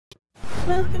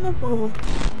Welcome aboard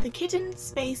the Kitten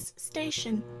Space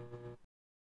Station.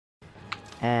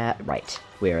 Right.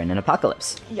 We're in an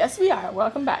apocalypse. Yes, we are.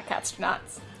 Welcome back,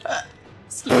 astronauts.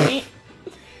 Excuse me.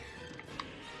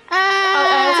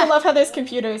 I also love how there's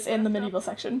computers in the medieval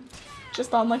section.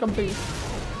 Just on, like, a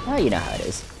booth. Oh, you know how it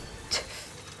is.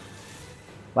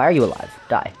 Why are you alive?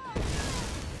 Die.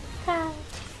 No,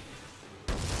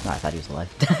 I thought he was alive.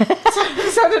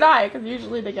 So did I, because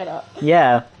usually they get up.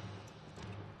 Yeah.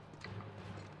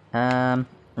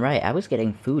 Right, I was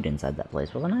getting food inside that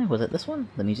place, wasn't I? Was it this one?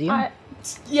 The museum?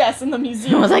 Yes, in the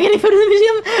museum. Was I getting food in the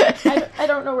museum? I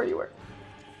don't know where you were.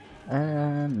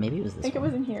 Maybe it was this one. I think it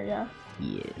was in here, yeah.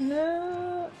 Yes.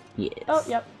 No. Yes. Oh,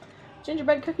 yep.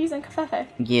 Gingerbread cookies and cafefe.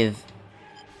 Give.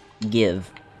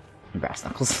 Brass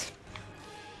knuckles.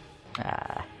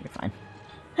 You're fine.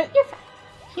 You're fine.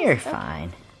 You're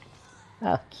fine.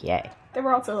 Okay. There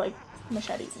were also, like,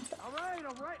 machetes and stuff.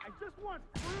 Alright, I just want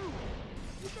food.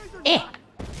 You guys are Eh.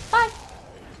 Bye.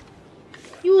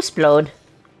 You explode.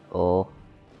 Oh.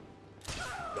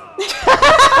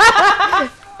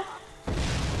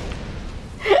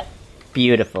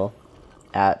 Beautiful.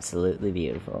 Absolutely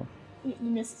beautiful. You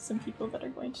missed some people that are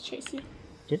going to chase you.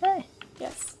 Did I?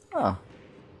 Yes. Oh.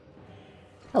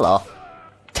 Hello.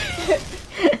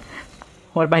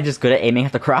 What, am I just good at aiming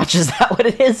at the crotch? Is that what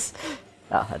it is?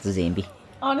 Oh, that's a zombie.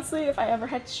 Honestly, if I ever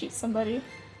had to shoot somebody,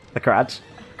 The crotch?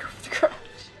 I would go for the crotch.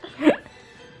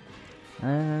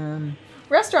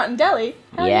 Restaurant and deli?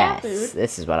 Hell yeah, Yes, food.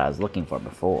 this is what I was looking for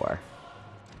before.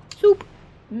 Soup.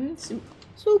 Soup.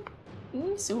 Soup.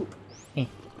 Soup. Eh.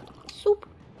 Soup.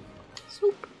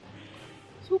 Soup.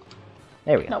 Soup.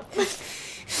 There we go. Nope.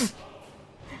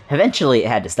 Eventually, it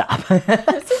had to stop. Soup.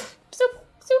 Soup.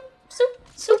 Soup. Soup.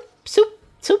 Soup. Soup.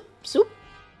 Soup. Soup.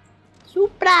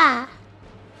 Supra.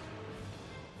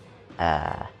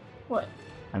 What?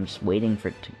 I'm just waiting for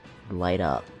it to light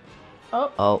up.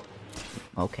 Oh. Oh.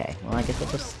 Okay. Well, I guess I'll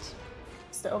just...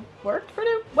 Still worked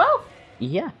pretty well.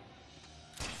 Yeah.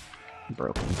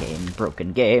 Broken game.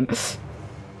 Broken game.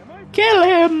 Kill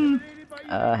him!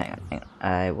 Hang on.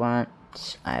 I want...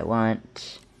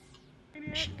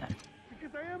 Machine gun.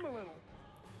 because I am a little.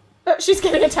 She's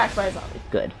getting attacked by a zombie.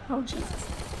 Good. Oh, Jesus.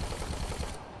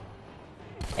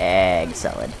 Egg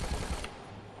salad.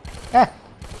 Ah!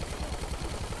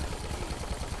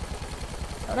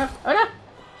 Oh no. Oh no.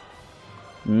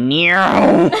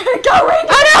 No! Go, Ring!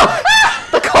 Oh no!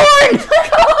 The corn! The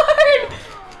corn!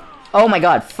 Oh my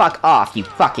god, fuck off, you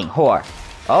fucking whore.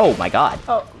 Oh my god.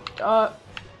 Oh,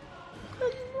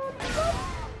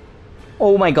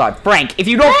 Oh my god, Frank, if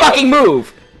you don't fucking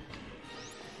move!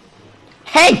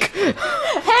 Hank!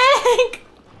 Hank!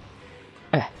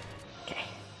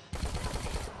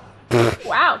 Okay.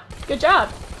 Wow, good job.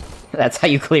 That's how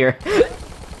you clear.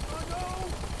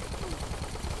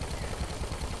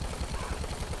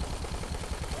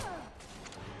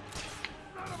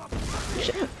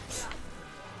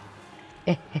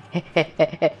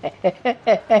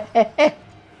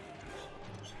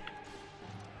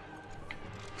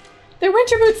 They're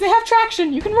winter boots, they have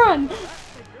traction, you can run.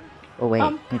 Oh wait,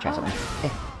 let me try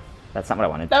something. That's not what I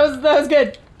wanted. That was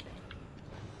good.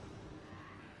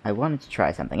 I wanted to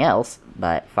try something else,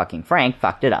 but fucking Frank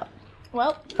fucked it up.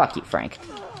 Well, Fuck you, Frank.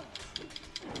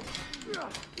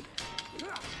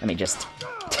 Let me just...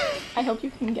 I hope you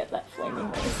can get that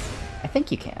flaming race. I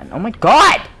think you can. Oh my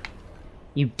god!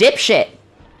 You dipshit!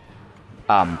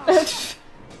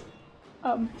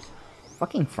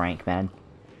 Fucking Frank, man.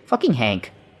 Fucking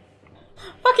Hank.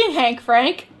 Fucking Hank,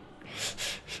 Frank.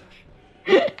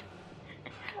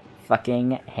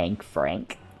 Fucking Hank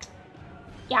Frank.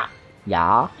 Yeah.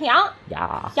 Yeah? Yeah.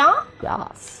 Yeah. Yeah.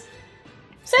 Yes.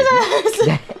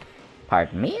 Scissors!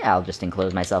 Pardon me, I'll just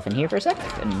enclose myself in here for a sec,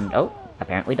 and oh,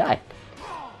 apparently die.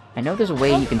 I know there's a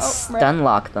way you can stun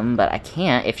lock them, but I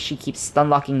can't if she keeps stun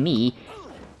locking me.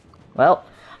 Well...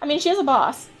 I mean, she has a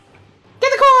boss.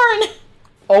 Get the corn!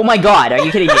 Oh my god, are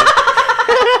you kidding me? Fuck,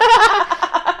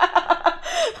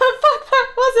 that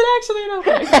wasn't actually an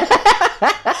opening.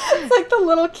 It's like the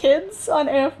little kids on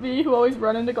AFB who always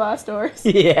run into glass doors.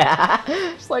 Yeah.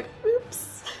 Just like,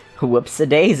 oops.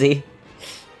 Whoops-a-daisy.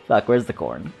 Fuck, where's the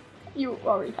corn? You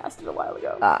already passed it a while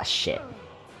ago. Ah, shit.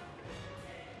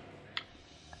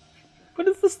 What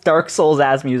is this Dark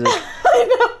Souls-ass music? I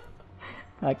know.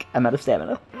 Like, I'm out of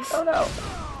stamina. Oh no.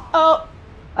 Oh.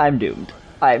 I'm doomed.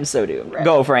 I am so doomed. Right.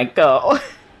 Go, Frank, go! To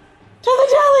the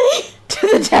deli! To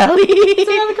the deli! It's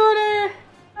around the corner!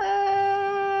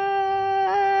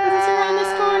 It's around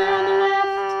this corner on the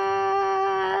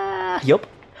left. Yup.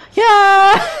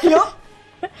 Yeah! Yup.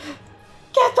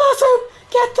 Get the soup!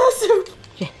 Get the soup!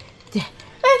 Yeah.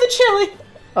 And the chili!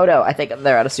 Oh no, I think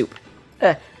they're out of soup.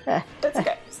 That's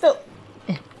okay. Still.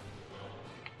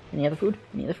 Any other food?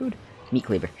 Any other food? Meat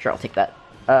cleaver. Sure, I'll take that.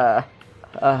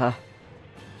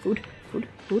 Food? Food?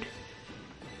 Food?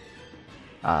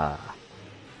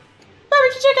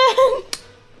 Barbecue chicken!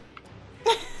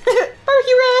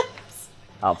 Barbecue ribs!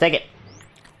 I'll take it.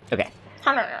 Okay.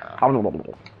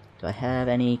 Build Do I have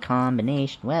any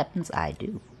combination weapons? I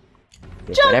do.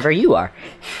 With Junk! whatever you are.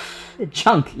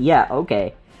 Junk, yeah,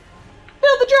 okay.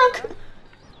 the drunk!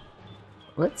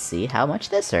 Let's see how much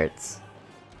this hurts.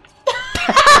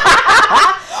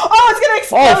 Oh, it's gonna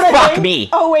explode! Oh, I fuck think. me!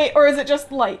 Oh, wait, or is it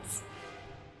just lights?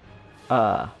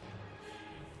 I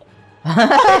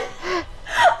I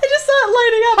just saw it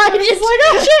lighting up. I was just like,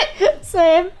 oh shit!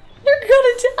 Sam. You're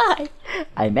gonna die!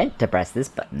 I meant to press this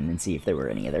button and see if there were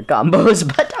any other combos,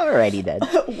 but alrighty then.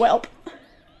 Welp.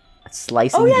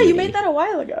 Slicing Oh yeah, you beauty. made that a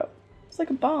while ago. It's like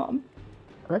a bomb.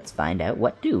 Let's find out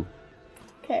what do.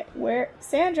 Okay, where?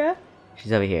 Sandra?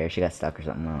 She's over here. She got stuck or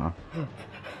something. Aw.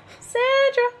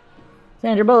 Sandra!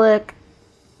 Sandra Bullock.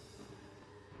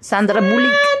 Sandra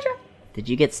Bullock. Sandra! Did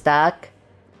you get stuck?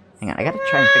 Hang on, I gotta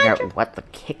try and figure out what the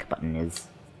kick button is.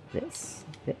 This?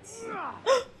 This?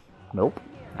 Nope,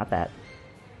 not that.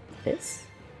 This?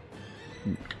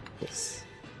 This?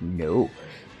 No.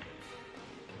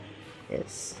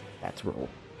 This. That's roll.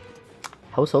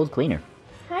 Household cleaner.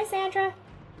 Hi, Sandra.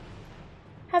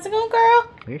 How's it going, girl?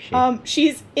 Where is she?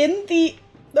 She's in the...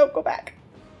 No, go back.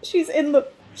 She's in the...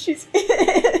 She's...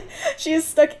 she is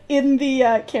stuck in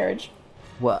the, carriage.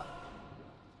 What?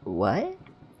 What?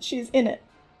 She's in it.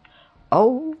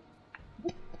 Oh.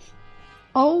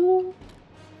 Oh.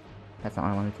 That's not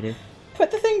what I wanted to do. Put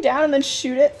the thing down and then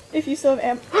shoot it if you still have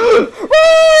ammo. Run!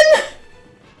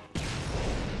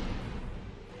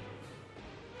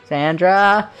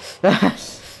 Sandra!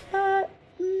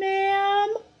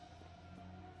 Ma'am?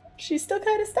 She's still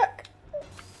kind of stuck.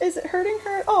 Is it hurting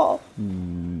her at all?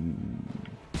 No.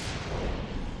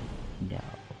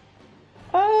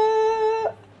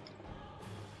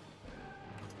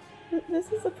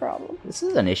 This is a problem. This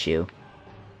is an issue.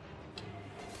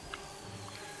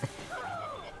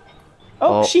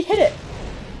 Oh, Oh. she hit it.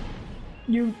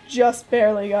 You just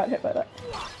barely got hit by that.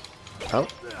 Oh.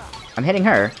 I'm hitting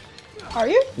her. Are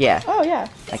you? Yeah. Oh, yeah.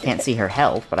 I can't see her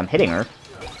health, but I'm hitting her.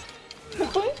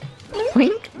 Boink, boink,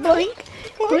 Boink, boink,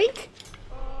 boink.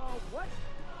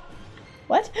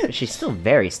 What? She's still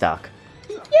very stuck.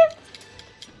 Yeah.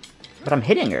 But I'm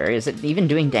hitting her. Is it even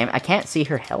doing damage? I can't see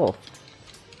her health.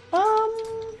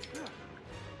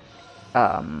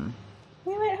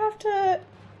 We might have to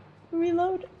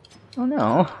reload. Oh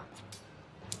no.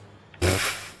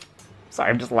 Sorry,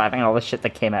 I'm just laughing at all the shit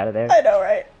that came out of there. I know,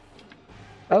 right?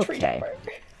 Okay.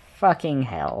 Fucking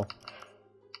hell.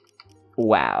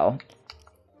 Wow.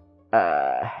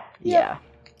 Yeah.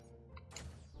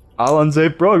 All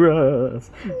unsafe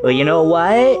progress. Well, you know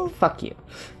what? Fuck you.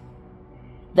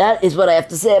 That is what I have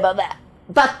to say about that.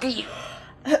 Fuck you.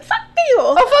 Fuck you!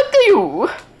 Oh, fuck you.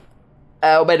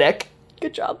 Ow, my neck.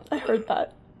 Good job. I heard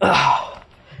that. Oh,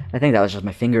 I think that was just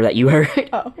my finger that you heard.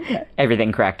 Oh, okay.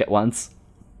 Everything cracked at once.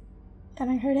 And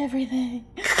I heard everything.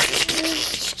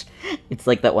 It's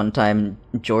like that one time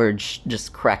George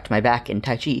just cracked my back in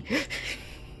Tai Chi.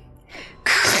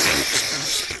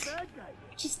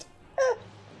 Just...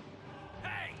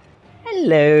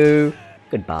 Hello.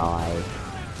 Goodbye.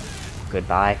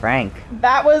 Goodbye, Frank.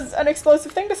 That was an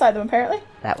explosive thing beside them, apparently.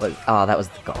 That was... Oh, that was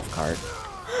the golf cart.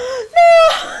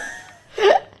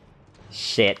 No!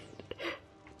 Shit.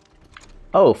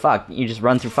 Oh, fuck. You just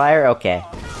run through fire? Okay.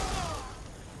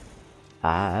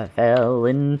 I fell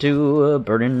into a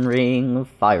burning ring of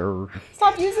fire.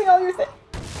 Stop using all your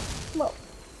Well,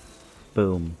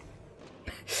 Boom.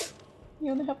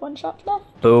 you only have one shot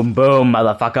left. Boom, boom,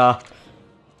 motherfucker.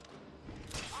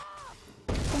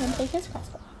 And then take his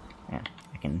crossbow. Yeah,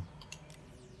 I can...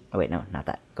 Oh, wait, no, not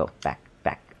that. Go, back,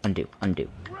 back. Undo, undo.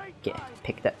 Get,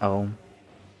 pick that... Oh.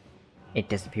 It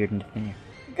disappeared into thin air.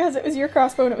 Because it was your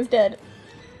crossbow and it was dead.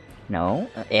 No,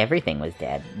 everything was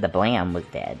dead. The blam was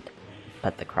dead.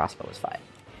 But the crossbow was fine.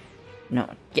 No,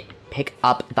 pick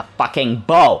up the fucking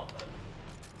bow!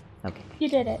 Okay. You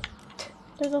did it.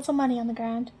 There's also money on the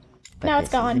ground. But Now it's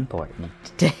this is gone. important.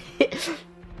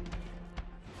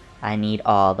 I need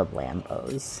all the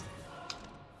Blambos.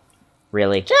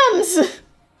 Really? Gems!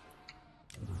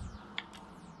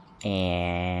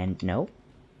 And no.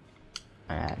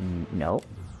 No.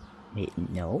 Wait,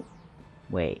 no.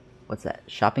 Wait, what's that?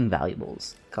 Shopping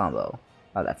valuables combo.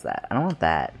 Oh, that's that. I don't want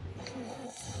that.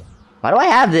 Why do I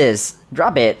have this?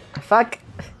 Drop it. Fuck.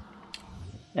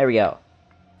 There we go.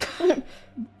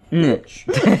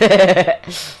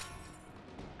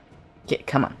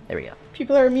 Come on. There we go.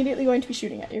 People are immediately going to be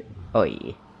shooting at you.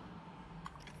 Oi.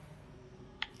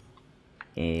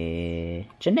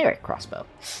 Generic crossbow.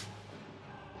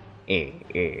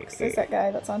 There's that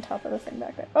guy that's on top of the thing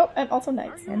back there. Oh, and also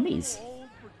knights. And these. Old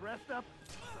for dressed up.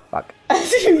 Fuck.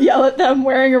 As you yell at them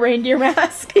wearing a reindeer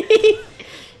mask.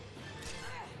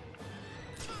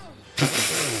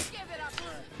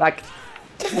 Fuck.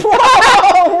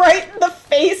 Whoa! Right in the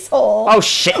face hole. Oh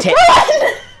shit! Hit.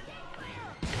 Run!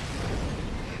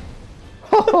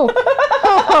 Oh!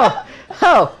 Oh!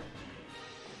 Oh!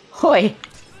 Hoi!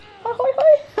 Ahoy,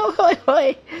 hoy. Oh, hoi,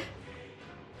 hoi!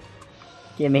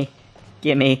 Gimme.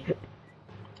 Gimme.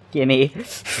 Gimme.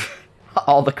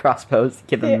 All the crossbows.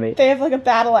 Give them to me. They have like a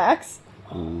battle axe.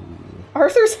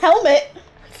 Arthur's helmet.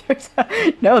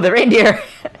 No, the reindeer!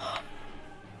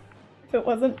 If it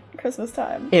wasn't Christmas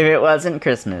time. If it wasn't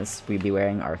Christmas, we'd be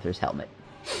wearing Arthur's helmet.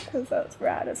 Because that's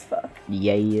rad as fuck.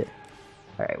 Yay.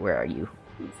 Alright, where are you?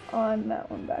 He's on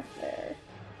that one back there.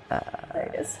 There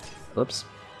he is. Whoops.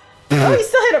 Oh, you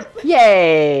still hit him!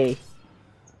 Yay!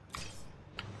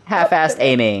 Half-assed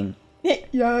aiming. Yeah.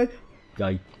 Yay.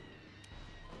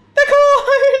 The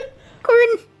corn! Corn!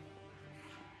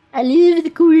 I love the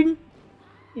corn.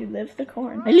 You live the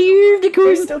corn. I love the corn.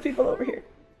 There's still people over here.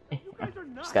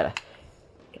 Just gotta...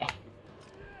 Okay.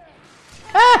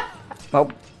 Ah!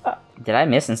 Oh. Did I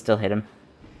miss and still hit him?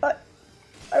 I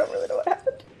don't really know what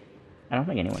happened. I don't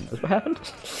think anyone knows what happened.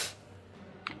 If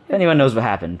anyone knows what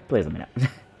happened, please let me know.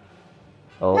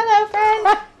 Oh. Hello,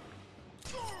 friend!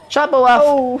 Shot bow off!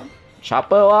 Oh! Shot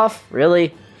bow off?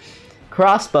 Really?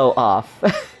 Crossbow off.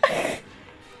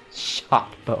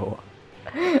 Shot bow off.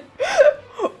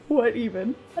 What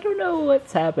even? I don't know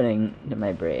what's happening to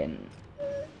my brain.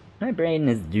 My brain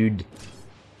is dude.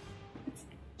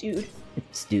 Dude.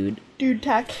 It's dude. Dude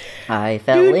tack. I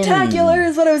fell in. Dude-tacular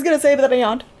is what I was gonna say, but then I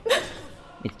yawned.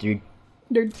 It's dude.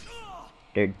 Dude.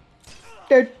 Dude.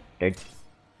 Dude. Dude.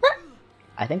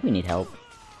 I think we need help.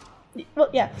 Well,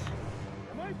 yeah.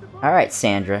 Alright,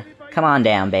 Sandra. Come on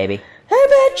down, baby. Hey,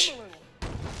 bitch!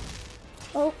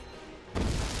 Oh.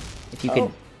 If you could...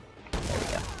 Oh. There we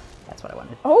go. That's what I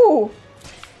wanted. Oh!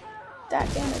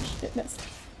 That damage. It missed.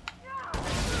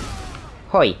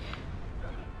 Hoi.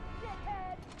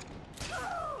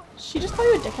 She just called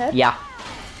you a dickhead? Yeah.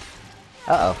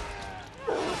 Uh-oh.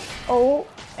 Oh.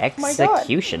 My God.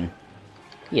 Execution.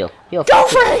 Heal. Heal. Go,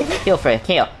 Frank! Heal, Frank.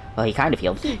 Heal. Well, he kind of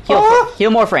healed. Heal. Oh!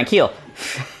 Heal more, Frank. Heal.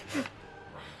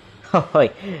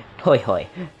 Hoi. Hoi, hoi.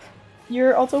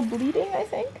 You're also bleeding, I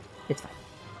think? It's fine.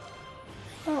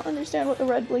 I don't understand what the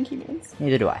red blinky means.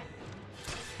 Neither do I.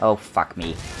 Oh, fuck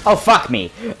me. Oh, fuck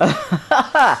me!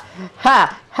 Ha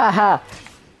ha! Ha ha!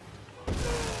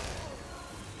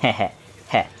 Heh heh.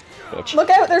 Heh. Bitch. Look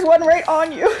out, there's one right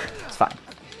on you. It's fine.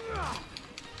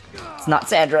 It's not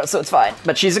Sandra, so it's fine.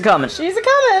 But she's a coming. She's a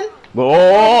coming.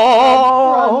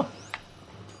 Whoa!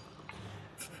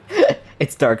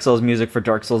 It's Dark Souls music for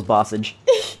Dark Souls bossage.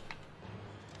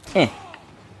 Eh.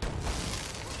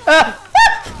 Ah!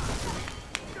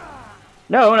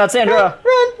 No, not Sandra!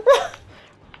 Run, run,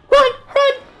 Run!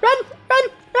 Run! Run! Run!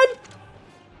 Run!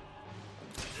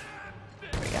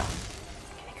 There we go.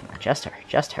 Okay, come on, just her.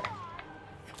 Just her.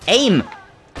 Aim!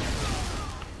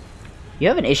 You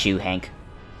have an issue, Hank.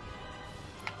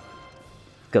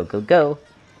 Go, go, go.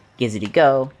 Gizzity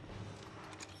go.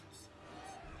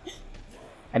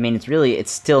 I mean,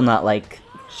 it's still not like...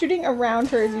 Shooting around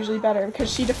her is usually better because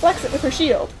she deflects it with her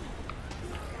shield.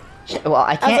 Well,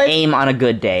 I can't aim on a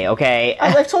good day, okay?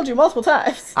 As I've told you multiple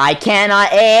times. I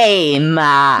cannot aim!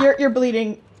 You're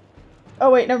bleeding.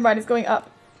 Oh wait, never mind, it's going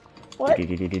up. What?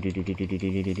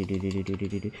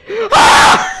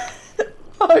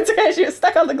 Oh, it's okay, she was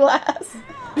stuck on the glass.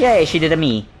 Yay, she did a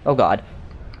me. Oh god.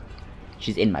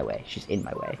 She's in my way. She's in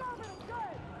my way.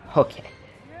 Okay.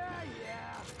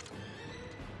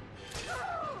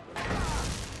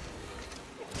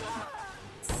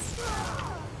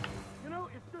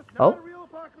 Oh.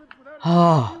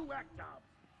 Oh.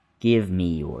 Give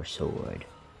me your sword.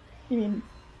 You mean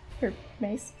her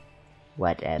mace?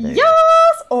 Whatever.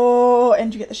 Yes! Oh,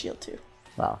 and you get the shield too.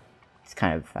 Well, it's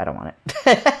kind of... I don't want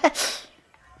it.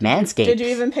 Manscaped. Did you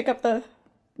even pick up the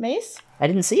mace? I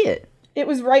didn't see it. It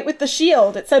was right with the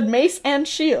shield. It said mace and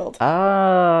shield.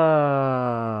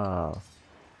 Oh.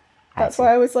 That's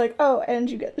why I was like, oh, and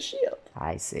you get the shield.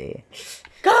 I see.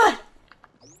 God!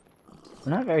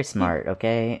 We're not very smart,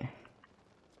 okay?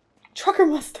 Trucker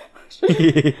mustache.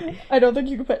 I don't think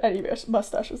you can put any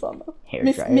mustaches on though. Hair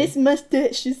Miss dryer. Miss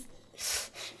Mustaches.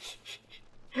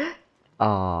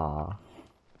 Aww.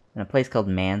 In a place called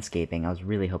Manscaping, I was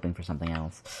really hoping for something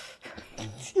else.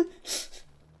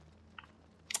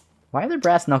 Why are there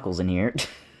brass knuckles in here?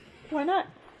 Why not?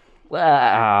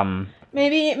 Well,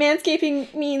 Maybe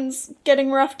manscaping means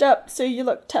getting roughed up so you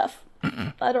look tough.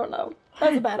 I don't know.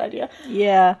 That's a bad idea.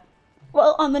 yeah.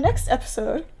 Well, on the next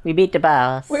episode, We beat the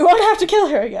boss. we won't have to kill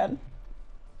her again.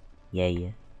 Yeah.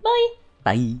 Bye!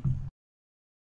 Bye.